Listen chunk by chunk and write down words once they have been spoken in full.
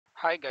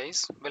Hi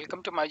guys,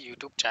 welcome to my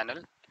YouTube channel.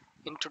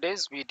 In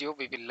today's video,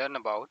 we will learn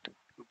about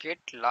get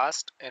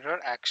last error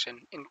action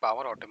in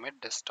Power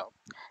Automate desktop.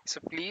 So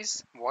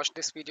please watch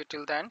this video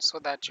till the end so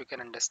that you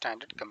can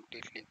understand it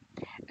completely.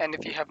 And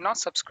if you have not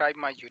subscribed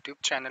my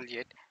YouTube channel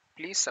yet,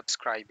 please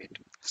subscribe it.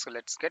 So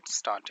let's get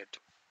started.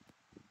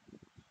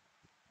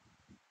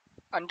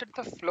 Under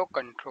the flow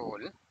control,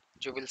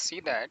 you will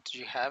see that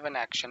you have an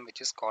action which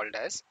is called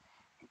as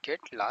get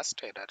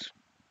last error.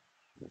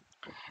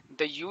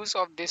 The use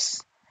of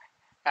this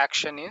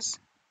action is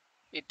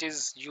it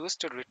is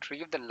used to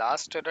retrieve the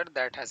last error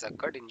that has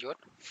occurred in your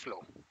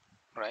flow,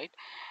 right?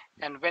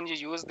 And when you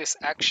use this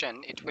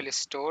action, it will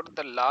store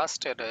the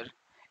last error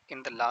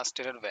in the last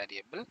error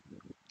variable,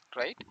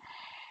 right?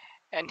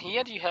 And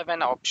here you have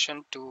an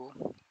option to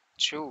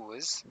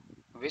choose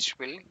which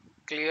will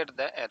clear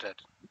the error.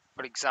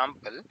 For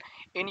example,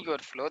 in your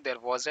flow there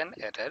was an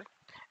error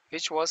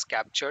which was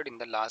captured in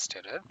the last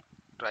error,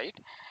 right?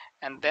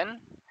 And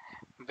then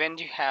when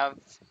you have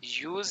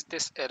used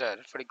this error,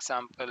 for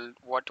example,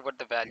 whatever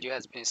the value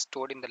has been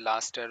stored in the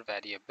last error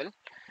variable,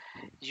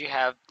 you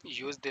have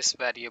used this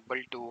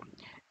variable to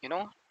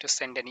to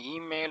send an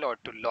email or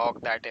to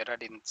log that error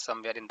in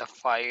somewhere in the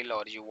file,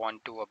 or you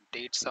want to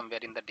update somewhere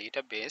in the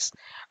database.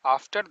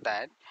 After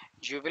that,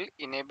 you will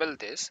enable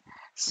this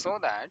so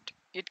that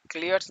it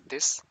clears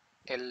this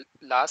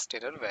last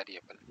error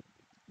variable.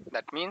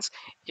 That means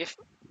if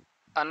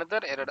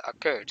another error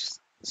occurs,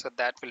 so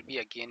that will be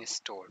again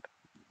stored,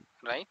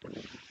 right?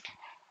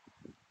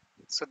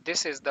 So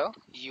this is the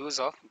use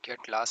of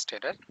get last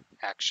error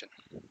action.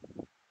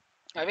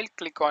 I will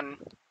click on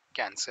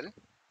cancel,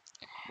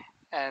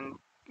 and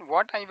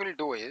what I will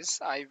do is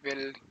I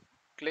will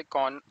click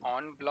on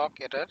block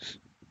error.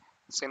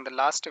 So in the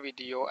last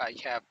video I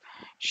have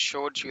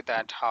showed you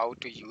that how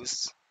to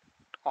use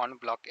on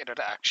block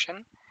error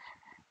action,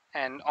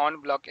 and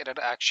on block error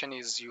action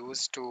is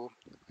used to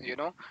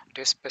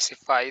to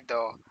specify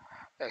the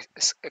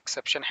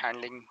exception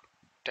handling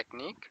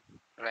technique,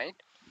 right?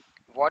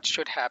 What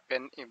should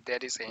happen if there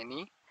is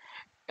any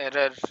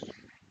error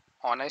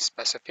on a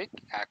specific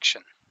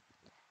action.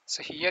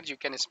 So here you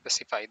can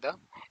specify the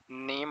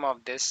name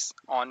of this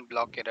on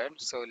block error.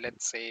 So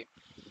let's say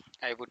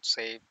I would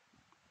say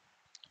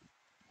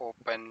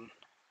open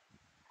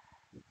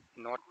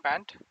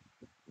notepad.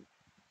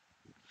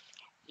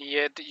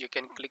 Here you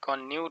can click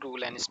on new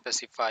rule and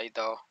specify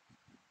the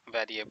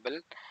variable.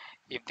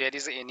 If there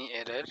is any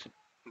error,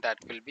 that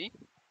will be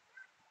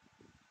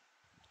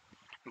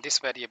this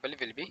variable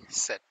will be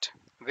set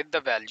with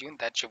the value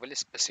that you will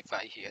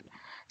specify here.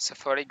 So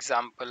for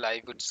example,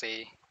 I would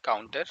say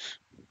counter,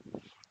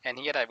 and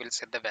here I will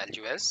set the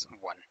value as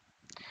 1.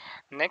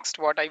 Next,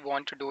 what I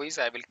want to do is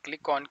I will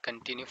click on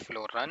continue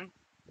flow run,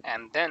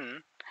 and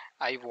then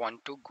I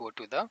want to go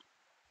to the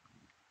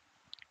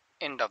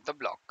end of the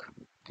block.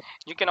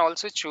 You can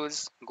also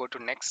choose go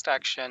to next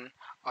action,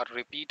 or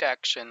repeat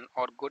action,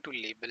 or go to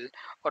label,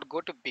 or go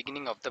to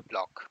beginning of the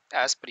block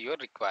as per your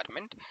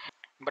requirement.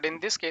 But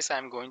in this case I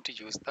am going to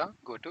use the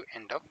go to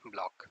end of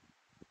block,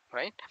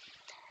 right?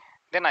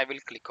 Then I will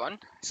click on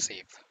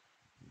save.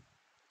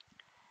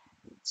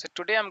 So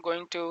today I'm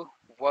going to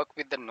work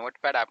with the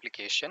notepad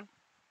application.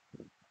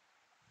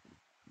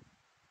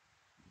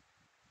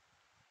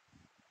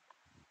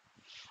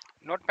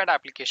 Notepad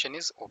application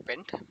is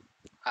opened.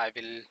 I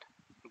will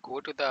go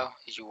to the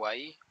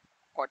UI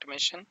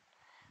automation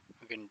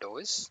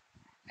windows,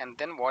 and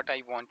then what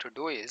I want to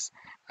do is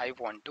I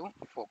want to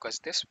focus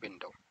this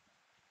window,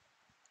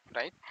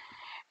 right?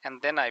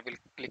 And then I will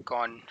click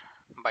on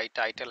by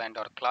title and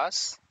or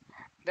class.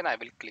 Then I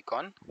will click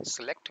on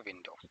select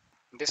window.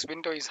 This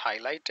window is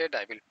highlighted.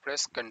 I will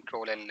press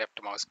Ctrl and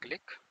left mouse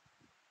click.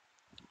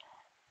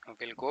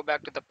 We'll go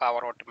back to the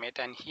Power Automate,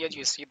 and here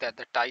you see that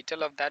the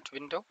title of that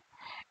window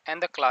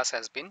and the class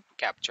has been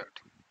captured.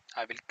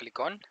 I will click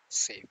on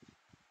save.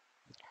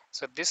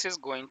 So this is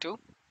going to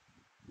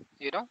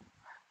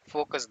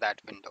focus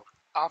that window.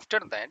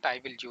 After that,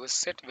 I will use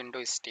set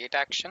window state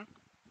action.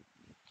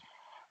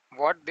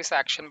 What this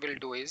action will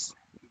do is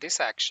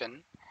this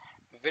action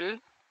will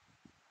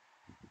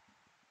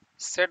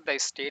set the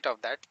state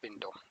of that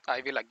window.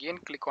 I will again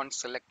click on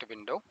select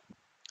window,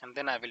 and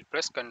then I will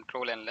press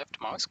Ctrl and left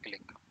mouse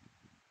click.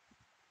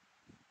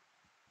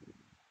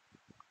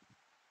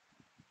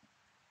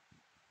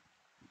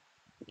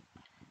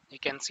 You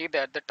can see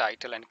that the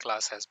title and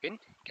class has been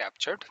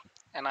captured,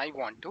 and I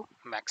want to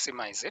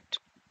maximize it.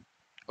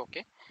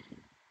 Okay,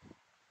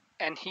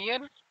 and here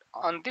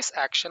on this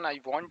action I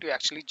want to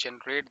actually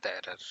generate the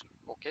error.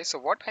 Okay, so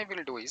what I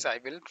will do is I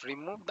will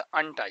remove the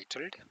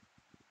untitled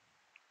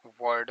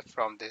word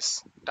from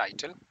this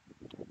title,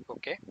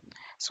 okay,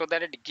 so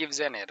that it gives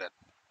an error,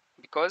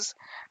 because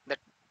that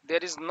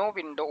there is no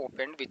window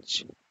opened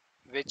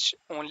which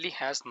only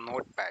has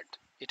notepad.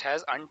 It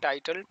has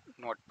untitled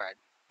notepad,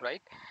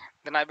 right?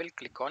 Then I will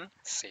click on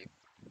save.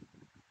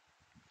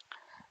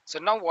 So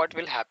now what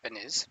will happen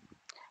is,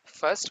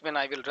 first when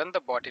I will run the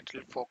bot, it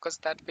will focus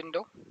that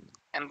window,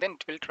 and then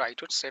it will try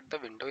to set the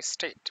window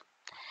state.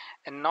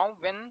 And now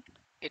when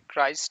it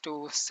tries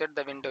to set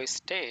the window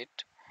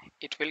state,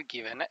 it will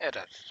give an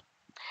error.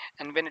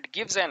 And when it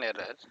gives an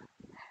error,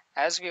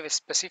 as we have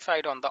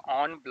specified on the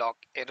on block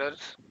error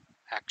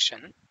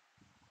action,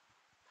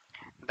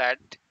 that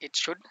it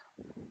should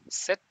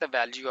set the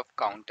value of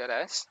counter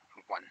as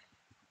 1.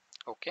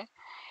 Okay,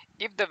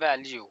 if the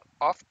value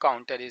of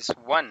counter is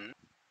 1,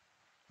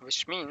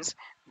 which means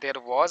there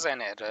was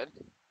an error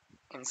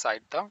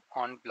inside the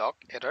on block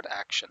error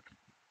action,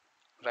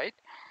 right?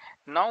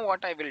 Now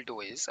what I will do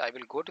is I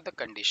will go to the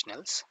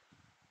conditionals.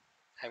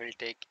 I will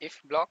take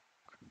if block,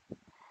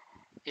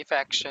 if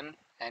action,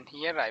 and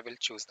here I will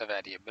choose the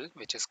variable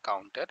which is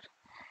counter,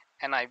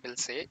 and I will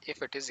say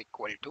if it is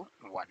equal to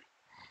 1.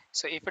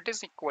 So if it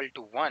is equal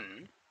to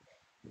 1,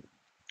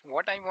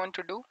 what I want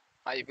to do,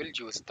 I will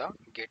use the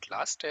get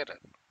last error,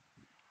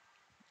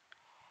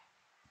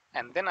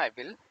 and then I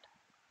will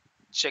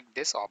check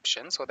this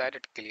option so that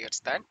it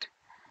clears that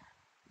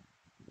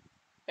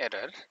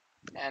error,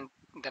 and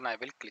then I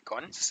will click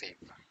on save.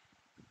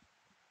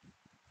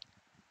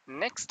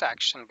 Next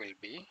action will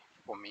be,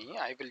 for me,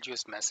 I will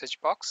use message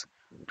box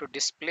to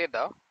display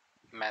the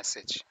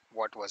message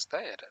what was the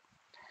error.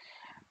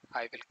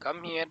 I will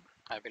come here,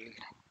 I will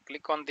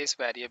click on this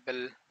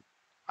variable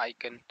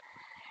icon,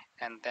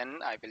 and then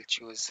I will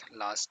choose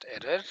last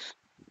error,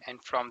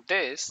 and from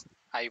this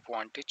I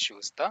want to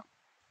choose the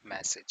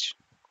message,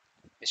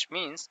 which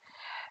means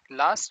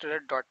last error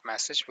dot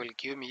message will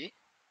give me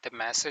the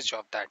message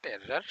of that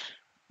error.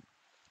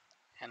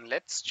 And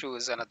let's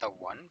choose another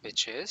one,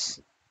 which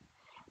is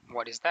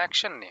what is the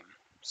action name.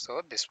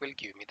 So this will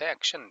give me the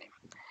action name.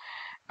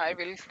 I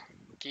will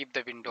keep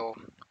the window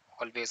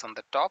always on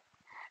the top,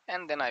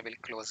 and then I will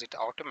close it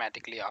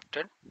automatically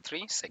after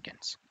 3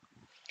 seconds.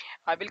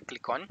 I will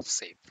click on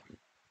save,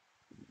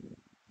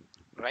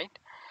 right?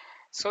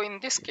 So in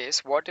this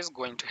case, what is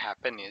going to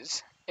happen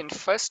is, in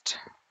first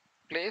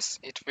place,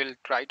 it will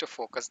try to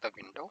focus the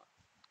window,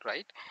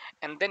 right?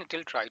 And then it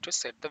will try to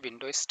set the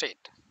window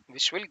state,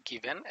 which will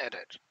give an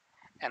error.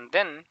 And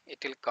then it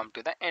will come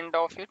to the end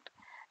of it,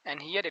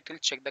 and here it will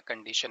check the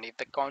condition. If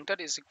the counter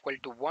is equal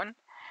to 1,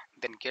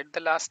 then get the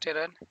last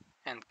error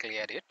and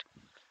clear it,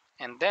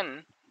 and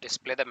then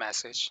display the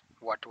message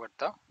whatever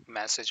the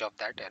message of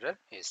that error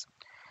is.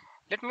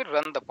 Let me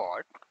run the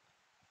bot.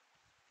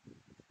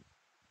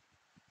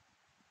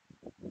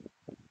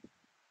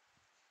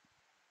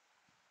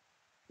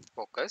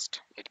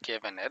 Focused, it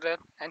gave an error,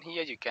 and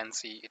here you can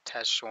see it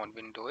has shown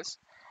windows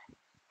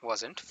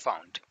wasn't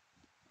found,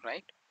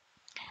 right?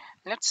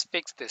 Let's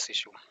fix this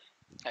issue.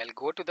 I'll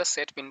go to the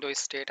set window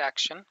state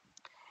action,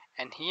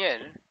 and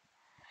here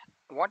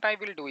what I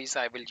will do is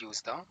I will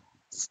use the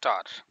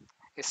star.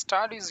 A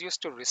star is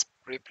used to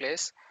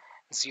replace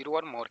 0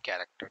 or more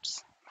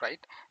characters,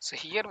 right? So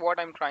here what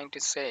I'm trying to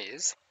say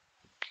is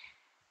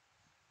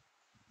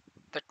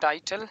the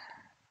title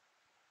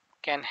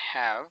can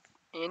have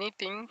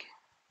anything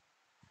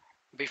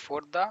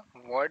before the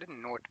word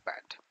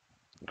notepad,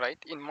 right?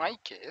 In my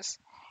case,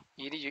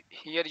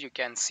 here you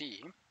can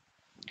see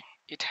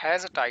it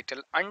has a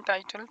title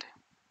untitled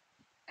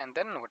and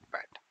then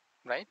notepad,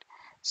 right?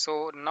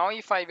 So now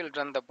if I will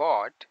run the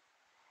bot,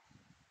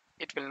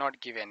 it will not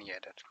give any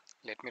error.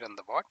 Let me run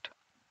the bot.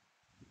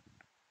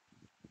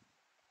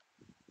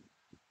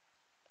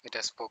 It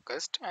has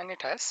focused and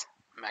it has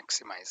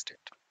maximized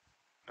it,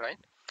 right?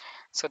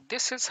 So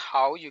this is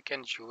how you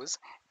can use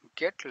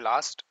get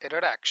last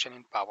error action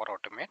in Power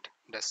Automate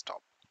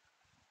desktop,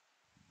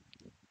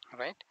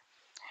 right?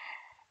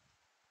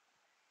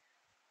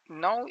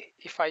 Now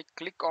if I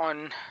click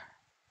on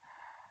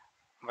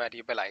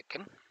variable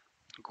icon,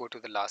 go to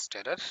the last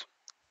error,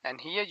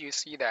 and here you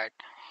see that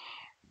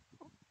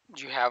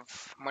you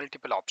have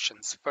multiple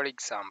options. For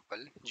example,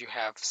 you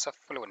have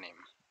subflow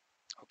name.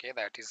 Okay,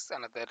 that is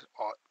another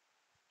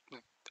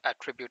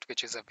attribute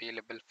which is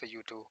available for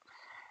you to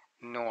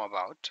know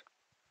about.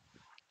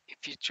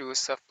 If you choose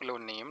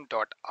subflow name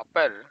dot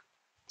upper,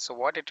 so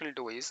what it will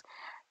do is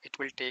it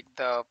will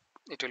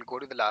go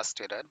to the last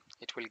error,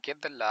 it will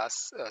get the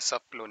last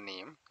subflow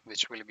name,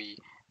 which will be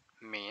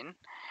main,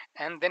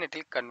 and then it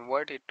will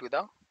convert it to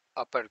the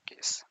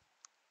uppercase,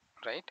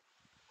 right?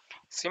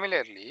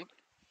 Similarly,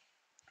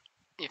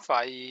 if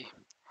I,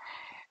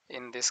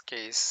 in this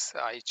case,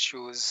 I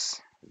choose,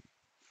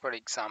 for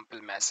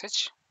example,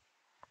 message,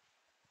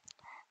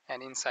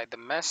 and inside the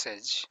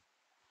message,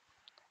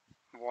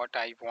 what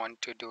I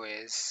want to do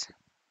is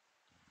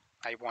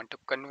I want to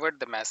convert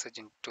the message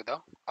into the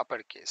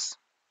uppercase,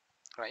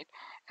 right?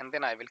 And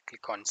then I will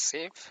click on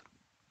save.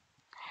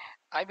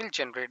 I will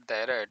generate the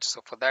error.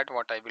 So for that,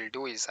 what I will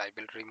do is I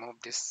will remove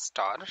this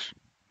star,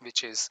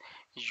 which is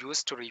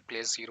used to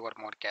replace 0 or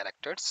more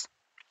characters,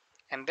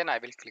 and then I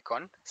will click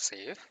on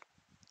save,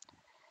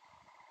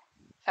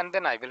 and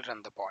then I will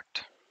run the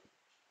bot.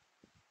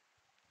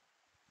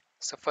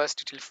 So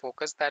first it will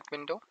focus that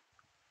window,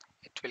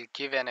 it will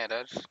give an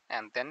error,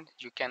 and then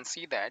you can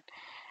see that,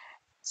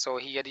 so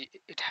here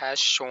it has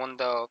shown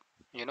the,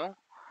 you know,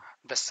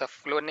 the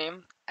subflow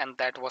name, and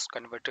that was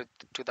converted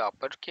to the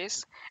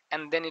uppercase,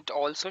 and then it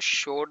also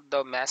showed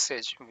the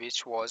message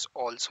which was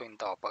also in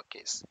the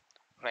uppercase,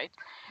 right?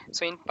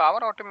 So in Power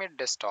Automate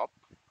Desktop,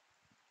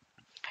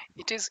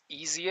 it is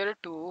easier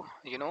to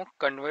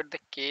convert the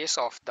case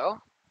of the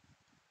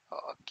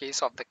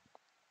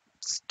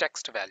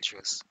text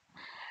values.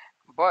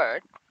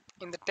 But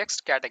in the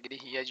text category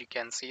here, you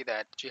can see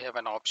that you have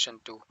an option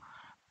to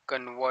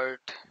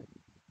convert,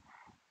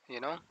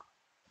 you know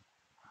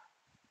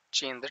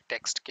change the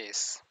text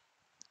case,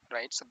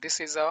 right? So this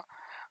is a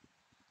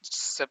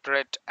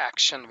separate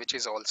action which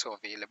is also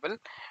available,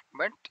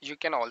 but you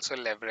can also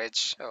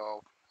leverage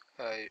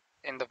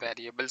in the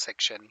variable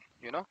section.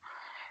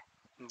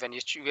 When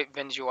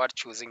you are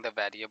choosing the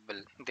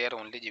variable, there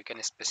only you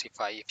can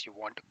specify if you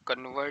want to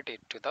convert it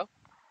to the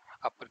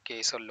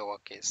uppercase or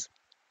lowercase,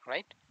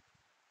 right?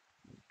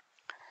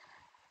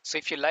 So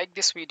if you like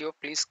this video,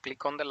 please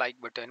click on the like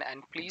button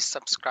and please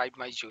subscribe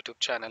my YouTube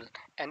channel.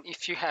 And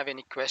if you have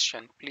any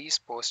question, please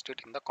post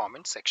it in the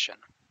comment section.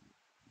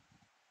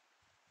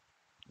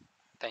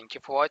 Thank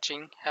you for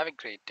watching. Have a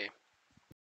great day.